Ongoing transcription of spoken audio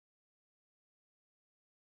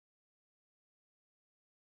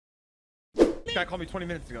This guy called me 20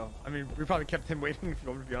 minutes ago. I mean, we probably kept him waiting, if you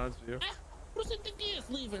want me to be honest with you. Who's the is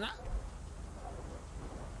leaving, huh?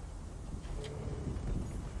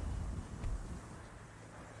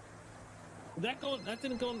 Did that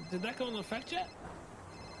go into effect yet?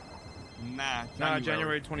 Nah,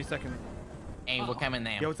 January 22nd. Hey, we're coming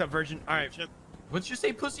now. Yo, what's up, Virgin? All right. What'd you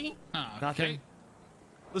say, pussy? Nothing.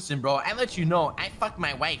 Listen, bro, I let you know I fuck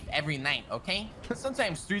my wife every night, okay?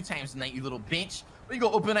 Sometimes 3 times a night, you little bitch. Where you go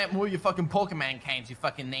open up more of your fucking Pokemon kinds, you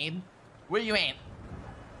fucking name? Where you at?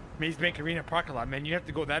 Maze Bank Arena parking lot, man. You have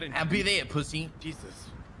to go that in. I'll be there, pussy. Jesus.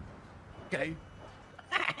 Okay.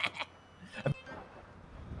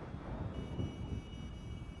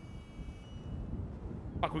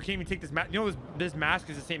 Fuck, we can't even take this mask. You know, this mask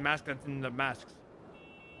is the same mask that's in the masks.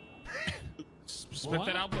 Spit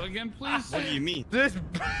that out again, please. What do you mean? This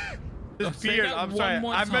beard. I'm sorry.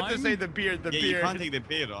 I meant to say the beard. The beard. You can't take the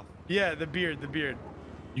beard off. Yeah, the beard. The beard.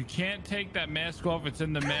 You can't take that mask off. It's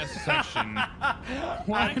in the mask section.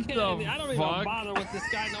 What I the don't even fuck? bother with this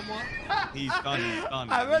guy no more. He's done. He's done.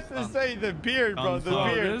 I meant to say the beard, bro. The Oh,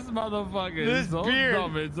 beard. this motherfucker This is so beard.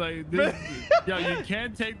 dumb. It's like, this, yo, you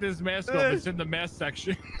can't take this mask off. It's in the mask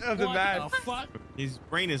section. Of the What mask. the fuck? His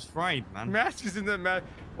brain is fried, man. Mask is in the mask.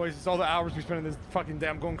 Boys, it's all the hours we spend in this fucking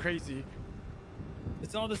damn going crazy.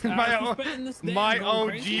 It's all this My hours own, we spent in this damn my going OG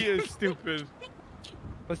crazy. is stupid.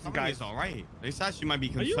 Listen, I mean, guys. it's all right. This actually might be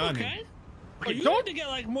Are you concerning. okay? Oh, you Don't- need to get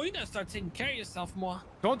like more. You gotta start taking care of yourself more.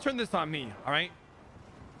 Don't turn this on me, all right?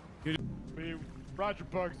 Roger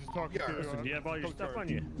Bugs is talking to you. Listen, do you have all your stuff on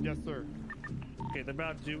you? Yes, sir. Okay, they're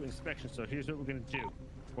about to do inspection, so here's what we're gonna do.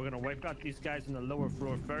 We're gonna wipe out these guys on the lower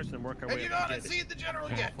floor first and work our way up to get it. the general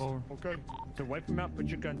yet. Okay. So wipe them out, put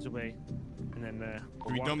your guns away, and then we'll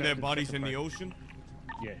Can we walk dump back their to the bodies second in the part. ocean?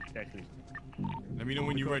 Yeah, exactly. Let me know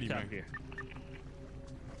when We you're go ready, top man. here.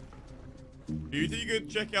 Do you think you could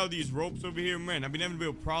check out these ropes over here, man? I've been having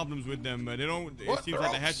real problems with them. They don't. It seems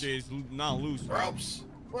like the hatchet is not loose. Ropes.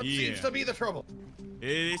 What Yeah. seems to be the trouble?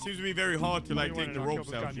 It seems to be very hard to like take the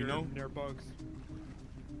ropes out, you know? Near bugs.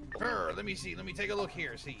 Sure. Let me see. Let me take a look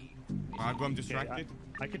here. See. I'm distracted.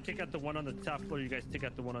 I could take out the one on the top floor. You guys take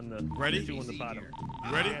out the one on the Ready? two on the bottom.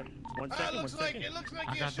 You ready? Yeah. One second. One Looks like second. it looks like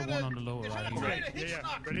I you got the should one on the lower right tried here. a hitch Yeah.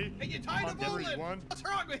 knock. Ready? And you tied a Three, bullet. one, What's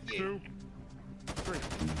wrong with you? 2, 3.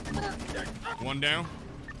 One down.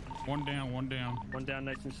 One down, one down. One down,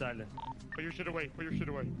 nice and silent. Put your shit away. Put your shit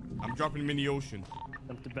away. I'm dropping him in the ocean.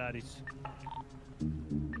 Dump the baddies.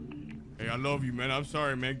 Hey, I love you, man. I'm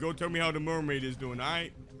sorry, man. Go tell me how the mermaid is doing, all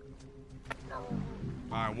right? All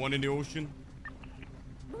right, one in the ocean.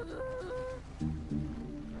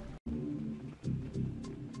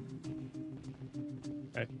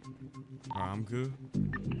 Hey. All right, I'm good.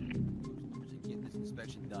 Get this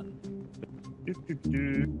inspection done.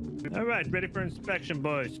 All right, ready for inspection,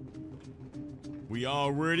 boys. We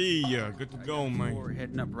all ready. Good to go, man. We're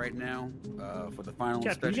heading up right now for the final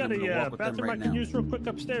Captain, you inspection. got I'm gonna a walk with them bathroom I right can now. use real quick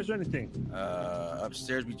upstairs or anything?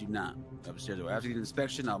 Upstairs we do not. Upstairs, after the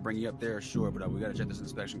inspection, I'll bring you up there, sure, but we gotta check this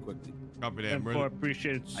inspection quickly. Copy that, And brother.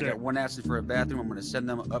 appreciate it, I sir. got one asking for a bathroom. I'm gonna send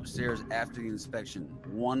them upstairs after the inspection.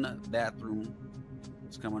 One bathroom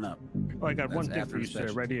is coming up. Oh, I got That's one thing after for you, sir,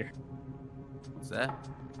 inspection. right here. What's that?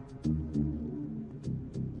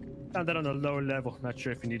 Found that on the lower level. Not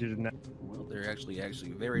sure if you needed it or not. Well, they're actually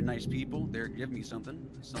very nice people. They're giving me something.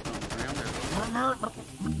 Something on the ground there.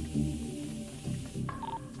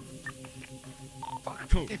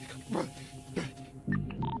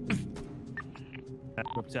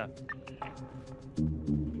 Up top.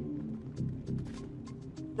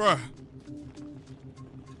 Bruh.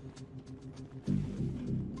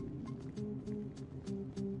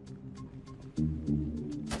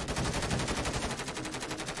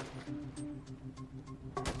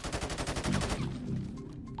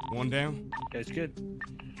 One down? That's good.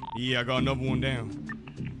 Yeah, I got another one down.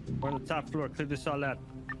 We're on the top floor. Clear this all out.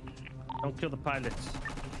 Don't kill the pilots.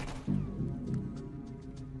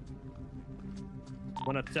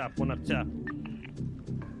 One up top. One up top.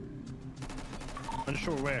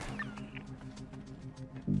 Unsure where.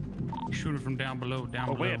 Shoot it from down below, down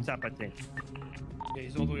Oh, below. way up top, I think. Yeah,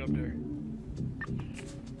 he's all the way up there.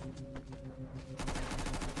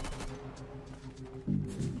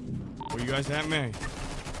 Where you guys at, man?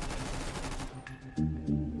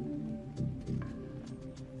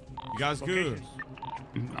 You guys good?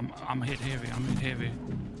 I'm hit heavy. I'm hit heavy.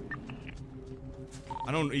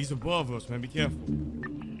 I don't. He's above us, man. Be careful.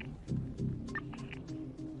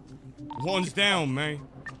 One's down, man.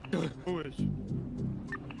 Who is?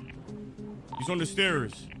 He's on the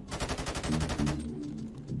stairs.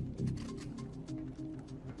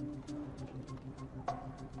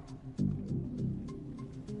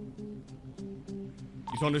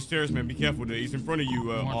 It's on the stairs, man. Be careful. He's in front of you.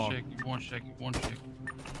 One check.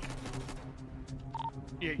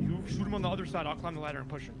 Yeah, you shoot him on the other side. I'll climb the ladder and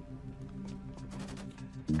push him.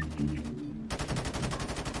 Good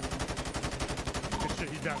shit,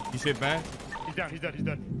 he's down. He said bad? He's down, he's dead, he's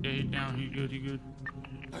dead. Yeah, he's down. He good.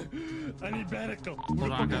 I need medical. Hold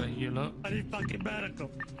on, I gotta heal up. I need fucking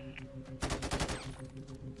medical.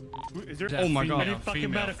 Is there? Oh my God. I need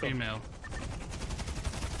fucking medical. Female.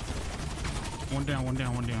 One down.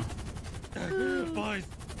 Boys,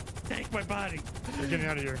 take my body. We're getting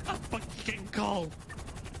out of here. I'm fucking getting cold.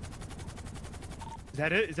 Is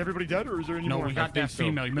that it? Is everybody dead, or is there any No, more? we got that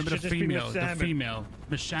female. You remember the female? The female.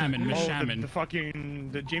 Miss Shaman.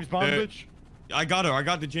 The James Bond bitch. I got her. I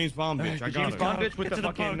got the James Bond bitch. I got James her. Bond bitch with Get the to the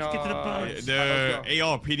fucking boat, get to the boat. The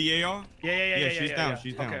AR, PD AR? Yeah, she's down.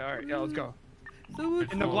 She's down. Okay, all right, yeah, let's go.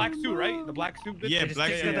 In the black suit, right? The black suit bitch. Yeah,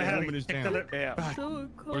 black suit. Yeah, Woman is down. yeah.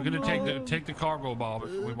 We're gonna take the cargo ball, but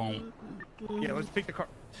we won't. Yeah, let's take the car.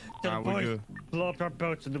 Alright, we're good. Blow up our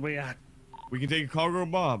boats on the way out. We can take a cargo,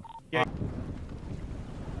 Bob. Yeah.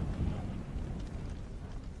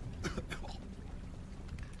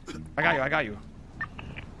 I got you.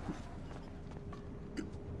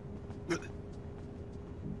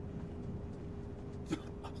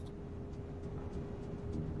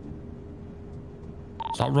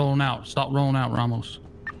 Stop rolling out, Ramos.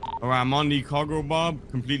 All right, I'm on the cargo, Bob.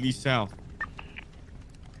 Completely south.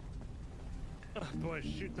 Boys,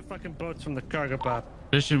 shoot the fucking boats from the cargo, Bob.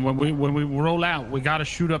 Listen, when we roll out, we gotta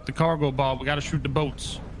shoot up the cargo ball. We gotta shoot the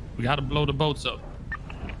boats. We gotta blow the boats up.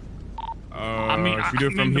 Shoot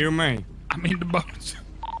it from here, man. I mean the boats.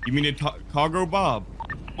 You mean the cargo, Bob?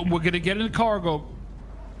 We're gonna get in the cargo.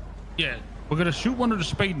 Yeah, we're gonna shoot one of the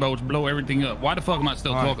spade boats, blow everything up. Why the fuck am I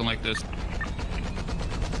still talking like this?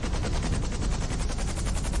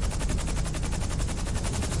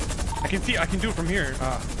 I can do it from here. All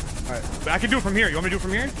right. But I can do it from here. You want me to do it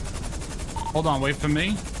from here? Hold on, wait for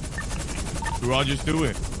me. I'll just do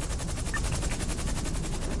it.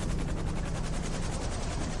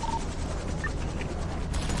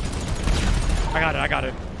 I got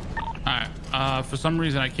it. All right. For some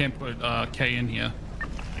reason, I can't put K in here.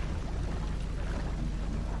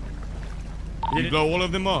 You blow all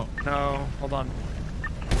of them up? No, hold on.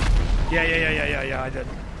 Yeah, I did.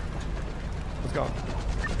 Let's go.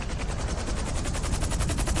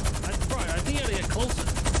 Bro, I think you gotta get closer.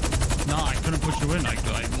 No, I couldn't push you in. I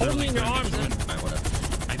Hold me in your arms, then. Alright, whatever.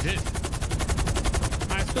 I did.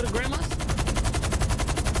 Alright, let's go to Grandma's.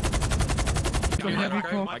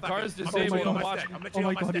 My car is disabled. I'm watching. Oh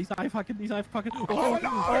my god, he's eye fucking. Oh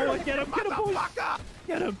no! Get him, boys!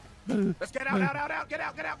 Get him! Let's get out. Get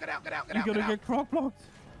out. You're gonna get croc blocked.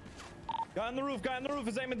 Guy on the roof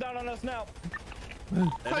is aiming down on us now.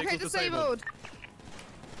 Cokehead disabled.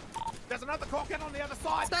 There's another cockhead on the other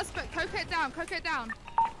side. Suspect, cokehead down.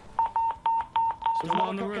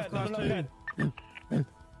 On the roof,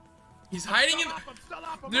 He's hiding in.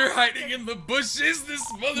 They're hiding in the bushes. This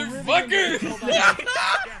motherfucker.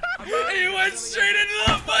 He went straight into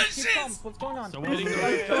the bushes. What's going on?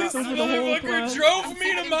 This motherfucker drove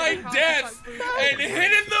me to my death and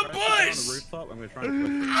hid in the bush.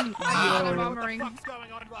 I'm armoring. What's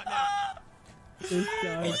going on right now? This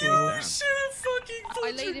guy, You should have fucking I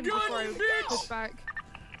pulled laid your him before I gun, pushed bitch. back.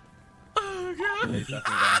 Oh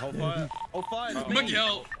god.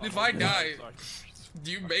 Miguel, if I die,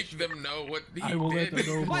 do you make them know what he I will let did?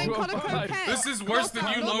 them know. Why call a cokehead? This is worse than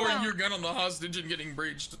you lowering your gun on the hostage and getting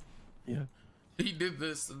breached. Yeah. He did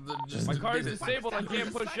this. And then just My car is disabled. I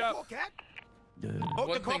can't push up.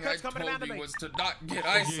 One thing I told you was to not get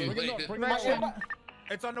isolated.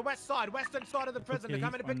 It's on the west side, western side of the prison. They're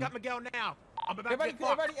coming to pick up Miguel now. I'm about to get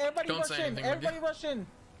Don't fucked. say anything. Everybody rush in.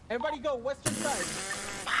 Everybody go western side.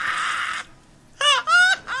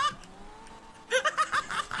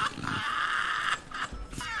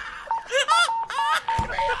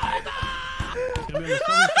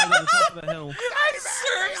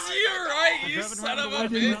 Serves you right, you son of a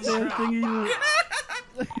bitch.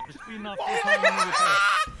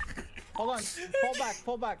 Hold on,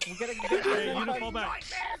 fall back. We're getting fall back.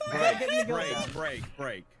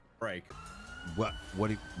 Break. What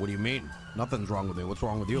do you mean? Nothing's wrong with me. What's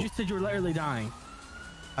wrong with you? You just said you were literally dying.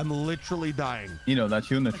 I'm literally dying. You know,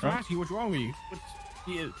 that's you in the That's trunk. asking what's wrong with you.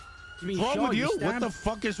 What's wrong with you? What the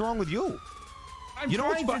fuck is wrong with you? You know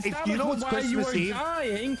what's Christmas Eve?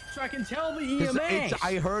 Dying, so I can tell the EMS.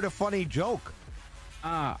 I heard a funny joke.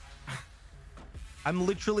 I'm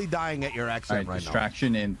literally dying at your accent right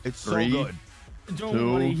distraction now. in it's 3, so good.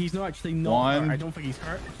 Don't worry, he's not actually not 1. hurt. I don't think he's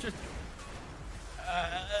hurt. It's just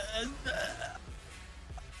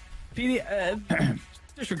PD,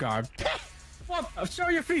 disregard. Fuck What? Show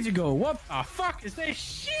your feet to go. What the fuck is this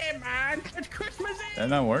shit, man? It's Christmas Eve. That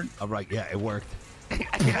not work? All right, yeah, it worked.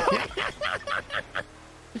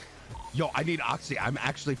 Yo, I need oxy. I'm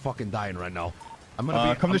actually fucking dying right now. I'm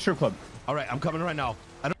gonna come to strip club. All right, I'm coming right now.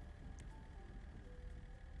 I don't.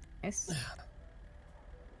 Yes.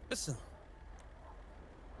 Listen.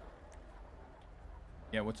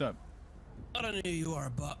 Yeah, what's up? I don't know who you are,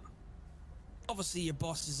 but obviously your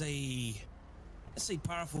boss is a, let's say,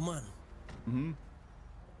 powerful man. Mm-hmm.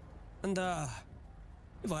 And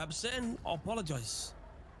if I upset, I'll apologize.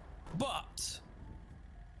 But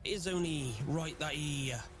it is only right that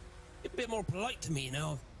he a bit more polite to me, you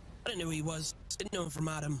know. I didn't know who he was. Didn't know him from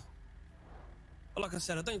Adam. But like I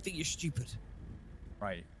said, I don't think you're stupid.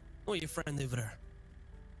 Right. Or your friend over there.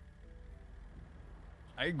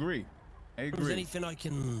 I agree. I If agree. there's anything I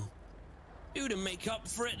can do to make up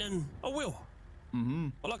for it, then I will. Mm-hmm.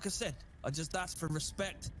 But like I said, I just ask for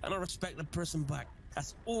respect, and I respect the person back.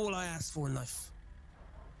 That's all I ask for in life.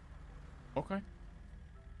 Okay.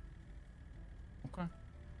 Okay.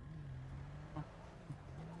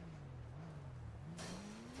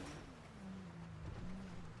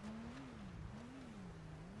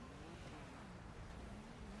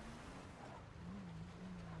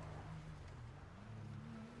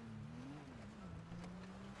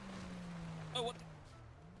 Oh, what?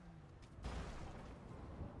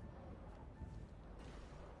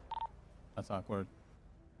 That's awkward.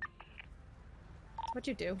 What'd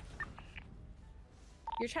you do?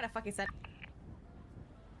 You're trying to fucking set.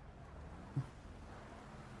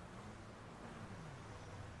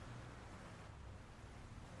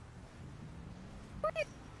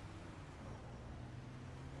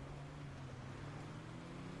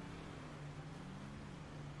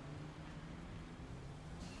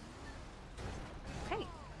 Hey.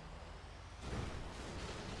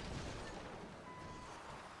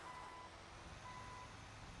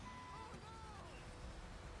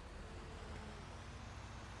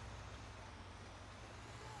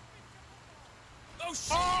 Oh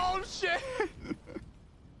shit! Oh shit!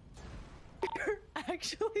 You're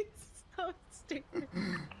actually so stupid.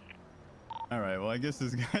 All right. Well, I guess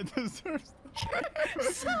this guy deserves.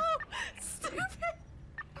 You're so stupid.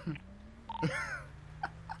 You're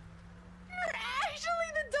actually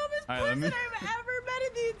the dumbest All right, let person me- I've ever met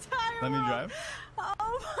in the entire Let me world. drive.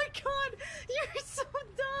 Oh my god, you're so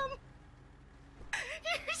dumb.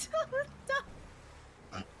 You're so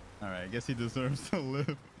dumb. All right. I guess he deserves to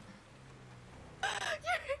live.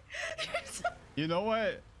 You're so... You know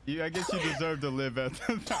what? I guess you deserve to live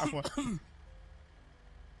after that one.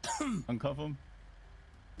 Uncuff him.